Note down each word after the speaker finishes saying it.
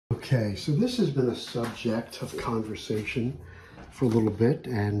Okay, so this has been a subject of conversation for a little bit,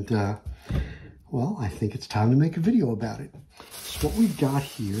 and well, I think it's time to make a video about it. So what we've got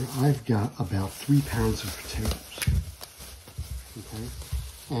here, I've got about 3 pounds of potatoes, okay,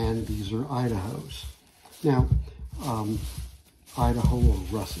 and these are Idahos. Now, Idaho or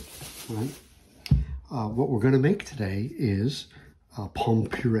russet, right? What we're going to make today is pomme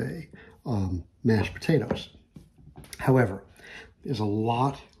puree, mashed potatoes. However, there's a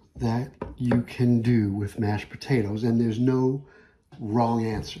lot that you can do with mashed potatoes, and there's no wrong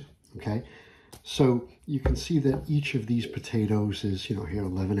answer, okay? So you can see that each of these potatoes is, you know, here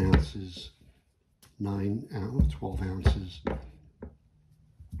 11 ounces, 12 ounces,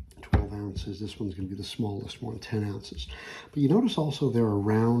 12 ounces. This one's going to be the smallest one, 10 ounces. But you notice also they're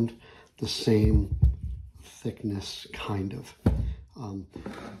around the same thickness, kind of.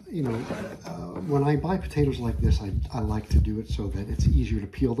 You know, when I buy potatoes like this, I like to do it so that it's easier to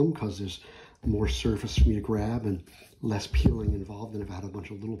peel them because there's more surface for me to grab and less peeling involved than if I had a bunch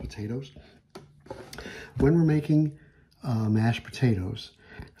of little potatoes. When we're making mashed potatoes,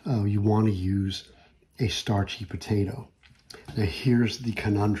 you want to use a starchy potato. Now here's the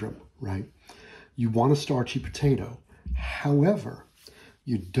conundrum, right? You want a starchy potato. However,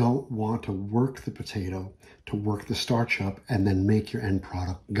 you don't want to work the potato to work the starch up and then make your end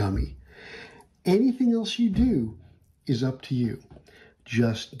product gummy. Anything else you do is up to you.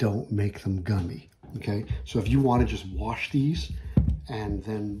 Just don't make them gummy, okay? So if you want to just wash these and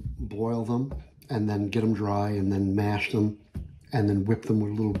then boil them and then get them dry and then mash them and then whip them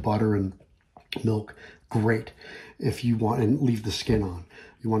with a little butter and milk, great. If you want, and leave the skin on.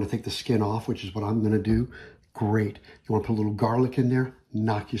 You want to take the skin off, which is what I'm going to do, great. You want to put a little garlic in there,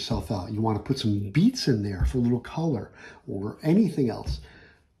 knock yourself out. You want to put some beets in there for a little color or anything else,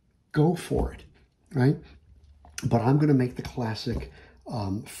 go for it, right? But I'm going to make the classic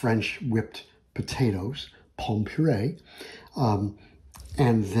French whipped potatoes, pomme puree,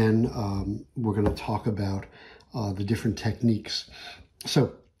 and then we're going to talk about the different techniques.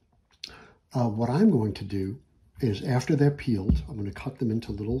 So what I'm going to do is, after they're peeled, I'm going to cut them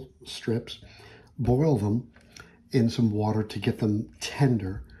into little strips, boil them in some water to get them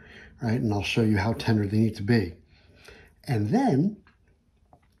tender, right? And I'll show you how tender they need to be. And then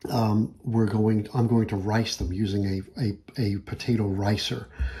I'm going to rice them using a potato ricer,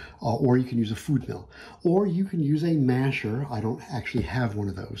 or you can use a food mill, or you can use a masher. I don't actually have one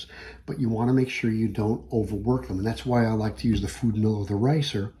of those, but you want to make sure you don't overwork them. And that's why I like to use the food mill or the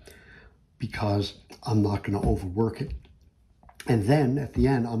ricer, because I'm not going to overwork it. And then at the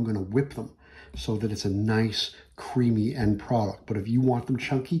end, I'm going to whip them so that it's a nice, creamy end product. But if you want them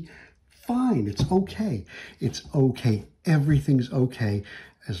chunky, fine, it's okay. It's okay. Everything's okay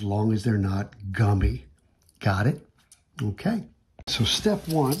as long as they're not gummy. Got it? Okay. So step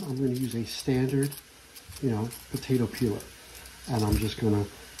one, I'm going to use a standard, potato peeler. And I'm just going to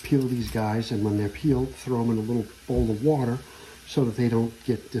peel these guys, and when they're peeled, throw them in a little bowl of water so that they don't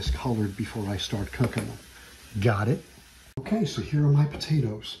get discolored before I start cooking them. Got it? Okay, so here are my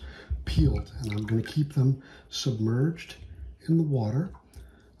potatoes peeled, and I'm going to keep them submerged in the water.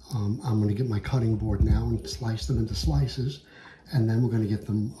 I'm going to get my cutting board now and slice them into slices, and then we're going to get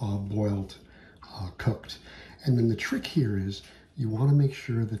them boiled, cooked. And then the trick here is you want to make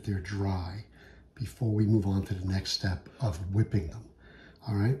sure that they're dry before we move on to the next step of whipping them.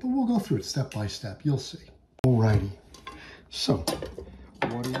 All right, but we'll go through it step by step. You'll see. Alrighty. So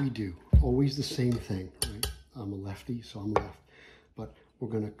what do? Always the same thing, right? I'm a lefty, so I'm left. But we're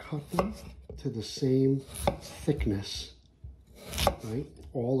going to cut them to the same thickness, right?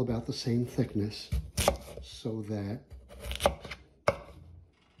 All about the same thickness, so that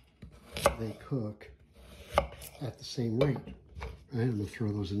they cook at the same rate. Right? I'm going to throw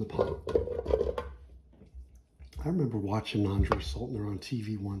those in the pot. I remember watching Andre Saltner on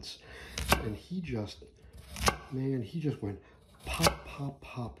TV once, and he just went pop, pop,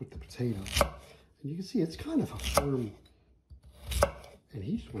 pop with the potato. And you can see it's kind of a firm, and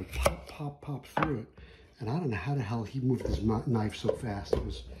he just went pop, pop, pop through it. And I don't know how the hell he moved his knife so fast. It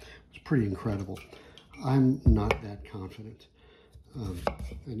was pretty incredible. I'm not that confident.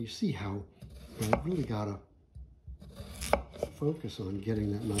 And you see how I really got to focus on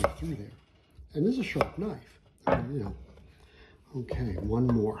getting that knife through there. And this is a sharp knife. Okay, one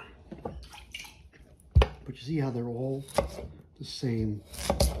more. But you see how they're all the same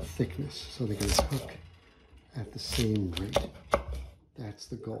thickness, so they're going to cook at the same rate. That's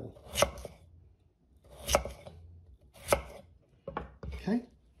the goal. Okay?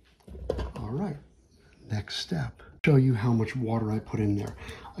 All right. Next step. Show you how much water I put in there.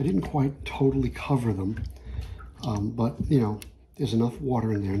 I didn't quite totally cover them, but There's enough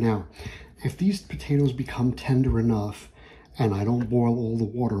water in there. Now, if these potatoes become tender enough and I don't boil all the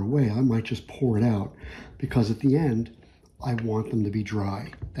water away, I might just pour it out, because at the end, I want them to be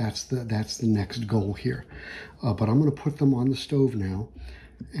dry. That's the next goal here. But I'm going to put them on the stove now,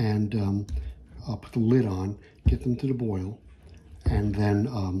 and I'll put the lid on, get them to the boil, and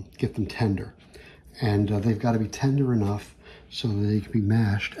then get them tender. And they've got to be tender enough so that they can be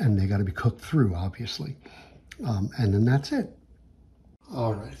mashed, and they got to be cooked through, obviously. And then that's it.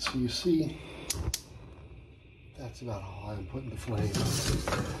 All right, so you see, that's about how I'm putting the flame.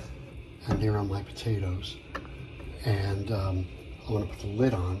 And here are my potatoes. And I'm going to put the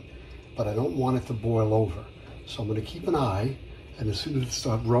lid on, but I don't want it to boil over. So I'm going to keep an eye, and as soon as it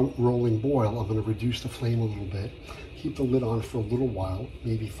starts rolling boil, I'm going to reduce the flame a little bit, keep the lid on for a little while,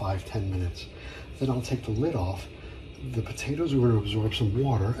 maybe 5-10 minutes. Then I'll take the lid off. The potatoes are going to absorb some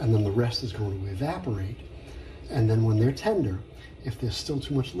water, and then the rest is going to evaporate. And then when they're tender, if there's still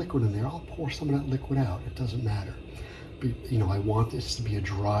too much liquid in there, I'll pour some of that liquid out. It doesn't matter. But, you know, I want this to be a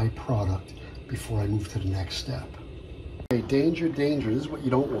dry product before I move to the next step. Okay, danger, danger. This is what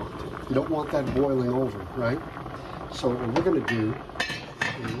you don't want. You don't want that boiling over, right? So what we're going to do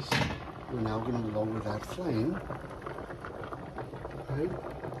is we're now going to lower that flame, right?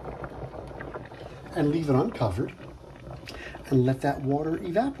 And leave it uncovered and let that water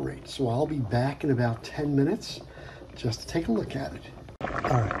evaporate. So I'll be back in about 10 minutes just to take a look at it.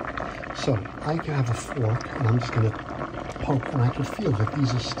 All right, so I have a fork, and I'm just going to poke, and I can feel that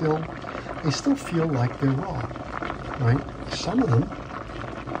these are they still feel like they're raw, right? Some of them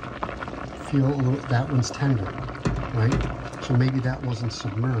feel a little, that one's tender, right? So maybe that wasn't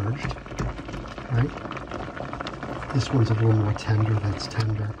submerged, right? This one's a little more tender, that's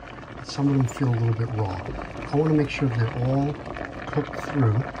tender. But some of them feel a little bit raw. I want to make sure they're all cooked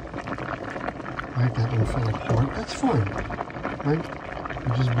through. Right, that one fell apart. That's fine, right?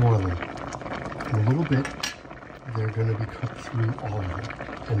 We just boil them. In a little bit, they're going to be cooked through all of it.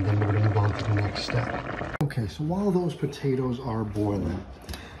 And then we're going to move on to the next step. Okay, so while those potatoes are boiling,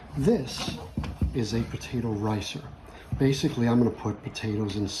 this is a potato ricer. Basically, I'm going to put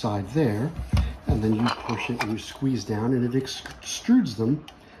potatoes inside there, and then you push it and you squeeze down, and it extrudes them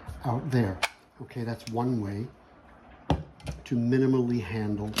out there. Okay, that's one way to minimally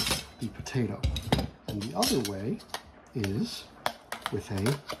handle the potato. And the other way is with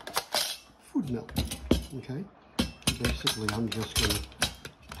a food mill. Okay, basically I'm just going to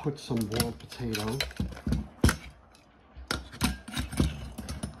put some boiled potato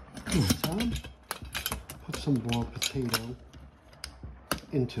put some boiled potato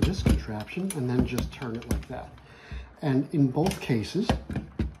into this contraption, and then just turn it like that. And in both cases,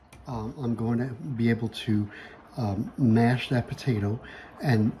 I'm going to be able to mash that potato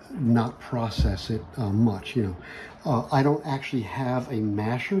and not process it much, you know. I don't actually have a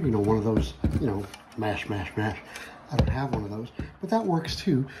masher, you know, one of those, you know, mash, mash, mash. I don't have one of those, but that works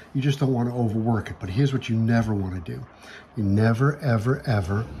too. You just don't want to overwork it. But here's what you never want to do. You never, ever,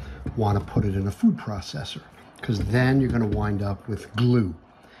 ever want to put it in a food processor, because then you're going to wind up with glue.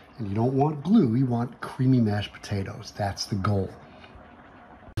 And you don't want glue, you want creamy mashed potatoes. That's the goal.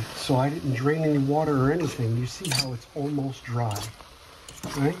 So I didn't drain any water or anything. You see how it's almost dry,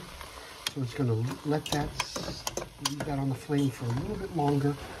 right? So it's going to leave that on the flame for a little bit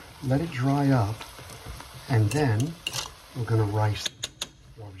longer, let it dry up, and then we're going to rice them.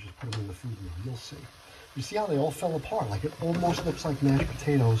 Or we just put them in the food mill. You'll see. You see how they all fell apart? Like it almost looks like mashed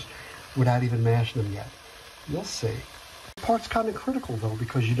potatoes without even mashing them yet. You'll see. This part's kind of critical though,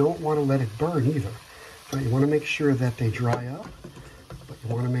 because you don't want to let it burn either. Right? You want to make sure that they dry up, but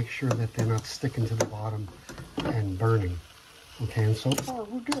you want to make sure that they're not sticking to the bottom and burning. Okay, and so far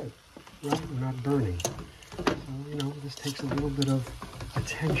we're good, right? We're not burning. So, you know, this takes a little bit of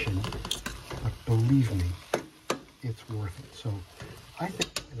attention, but believe me, it's worth it. So I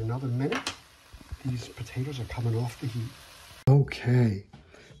think in another minute, these potatoes are coming off the heat. Okay,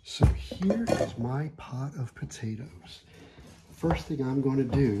 so here is my pot of potatoes. First thing I'm going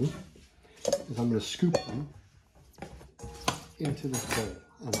to do is I'm going to scoop them into this bowl,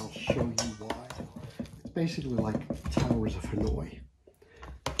 and I'll show you why. It's basically like towers of Hanoi.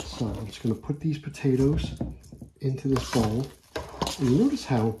 So I'm just going to put these potatoes into this bowl, and you notice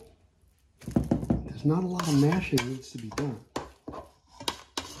how there's not a lot of mashing that needs to be done.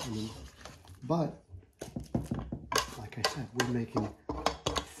 But like I said, we're making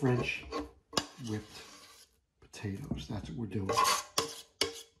French whipped potatoes. That's what we're doing.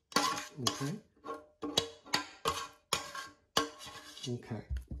 Okay. Okay.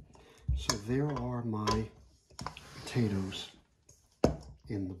 So there are my potatoes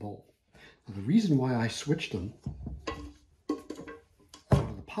in the bowl. Now the reason why I switched them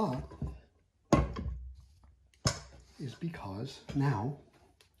pot is because now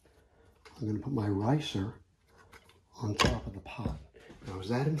I'm going to put my ricer on top of the pot. Now, is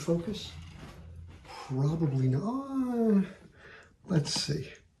that in focus? Probably not. Let's see.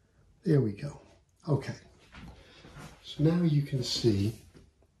 There we go. Okay. So now you can see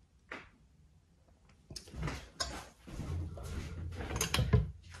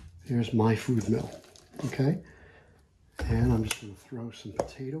here's my food mill. Okay. And I'm just going to throw some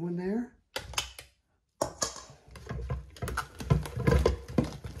potato in there.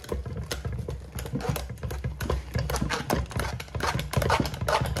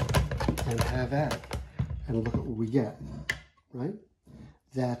 And have at it. And look at what we get, right?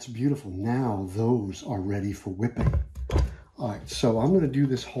 That's beautiful. Now those are ready for whipping. All right, so I'm going to do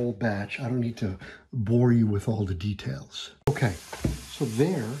this whole batch. I don't need to bore you with all the details. Okay, so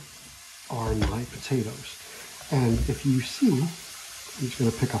there are my potatoes. And if you see, I'm just going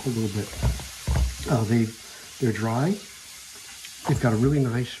to pick up a little bit. They're dry. They've got a really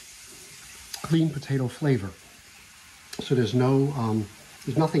nice, clean potato flavor. So there's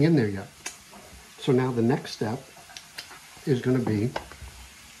nothing in there yet. So now the next step is going to be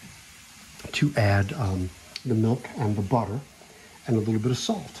to add the milk and the butter and a little bit of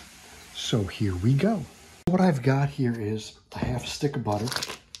salt. So here we go. What I've got here is a half stick of butter,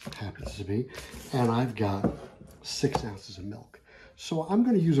 happens to be, and I've got 6 ounces of milk. So I'm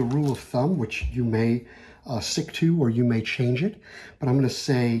going to use a rule of thumb, which you may stick to or you may change it, but I'm going to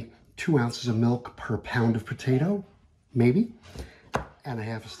say 2 ounces of milk per pound of potato, maybe, and a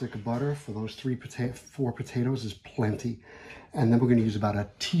half a stick of butter for those 4 potatoes is plenty. And then we're going to use about a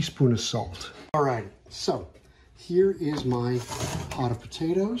teaspoon of salt. All right, so here is my pot of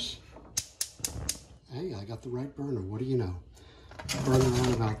potatoes. Hey, I got the right burner. What do you know? Burner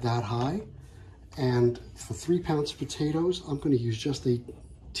on about that high. And for 3 pounds of potatoes, I'm going to use just a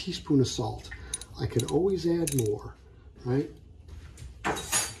teaspoon of salt. I can always add more, right? I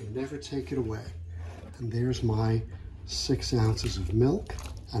can never take it away. And there's my 6 ounces of milk,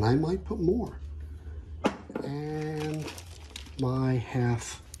 and I might put more. And my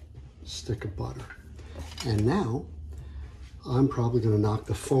half stick of butter. And now I'm probably going to knock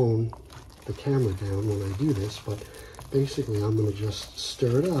the camera down when I do this, but basically I'm going to just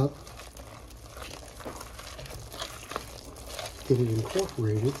stir it up, get it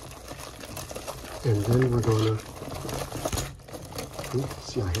incorporated, and then we're going to,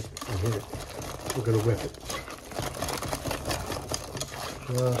 see, I hit it. We're going to whip it.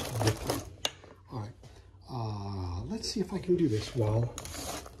 Just whip it. All right, let's see if I can do this while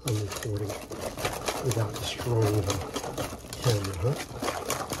I'm recording without destroying the camera, huh?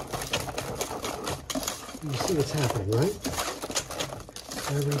 You see what's happening, right?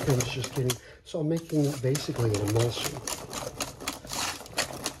 Everything's just getting, so I'm making basically an emulsion.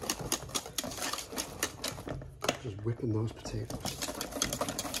 Just whipping those potatoes.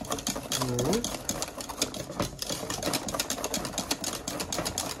 All right.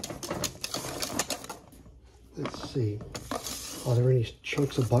 Let's see. Are there any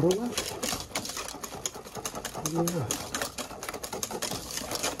chunks of butter left? Yeah.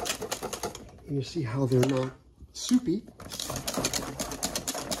 And you see how they're not soupy.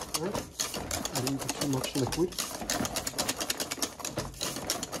 Right? I didn't put too much liquid.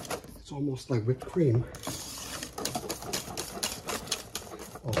 It's almost like whipped cream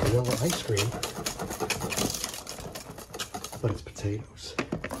or vanilla ice cream, but it's potatoes.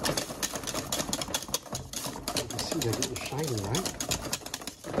 You can see they're getting shiny, right?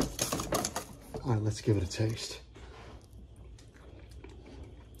 All right, let's give it a taste.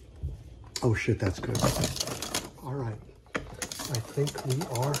 Oh shit, that's good. All right, I think we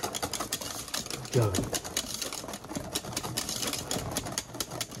are done.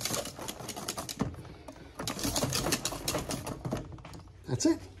 That's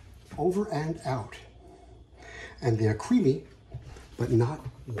it, over and out. And they're creamy, but not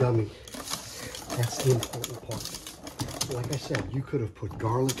gummy. That's the important part. Like I said, you could have put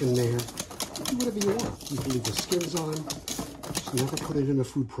garlic in there. Do whatever you want. You can leave the skins on. Just never put it in a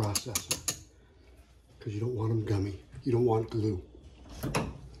food processor because you don't want them gummy. You don't want glue.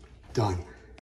 Done.